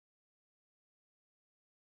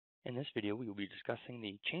In this video, we will be discussing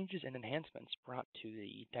the changes and enhancements brought to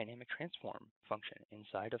the dynamic transform function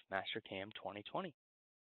inside of Mastercam 2020.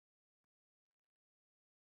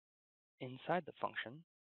 Inside the function,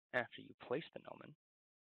 after you place the gnomon,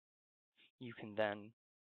 you can then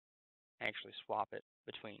actually swap it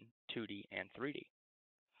between 2D and 3D.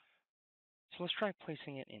 So let's try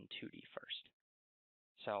placing it in 2D first.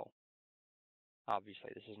 So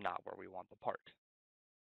obviously this is not where we want the part.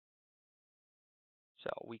 So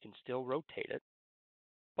we can still rotate it,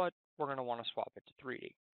 but we're going to want to swap it to 3D.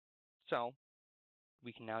 So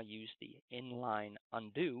we can now use the inline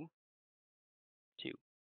undo to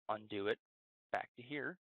undo it back to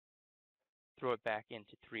here, throw it back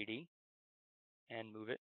into 3D, and move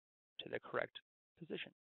it to the correct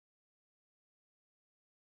position.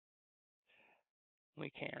 We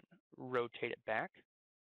can rotate it back,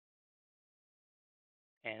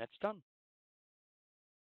 and it's done.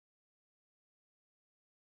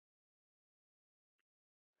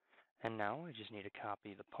 And now I just need to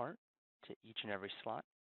copy the part to each and every slot.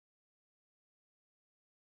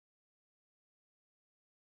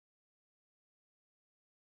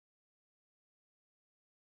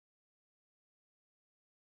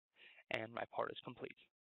 And my part is complete.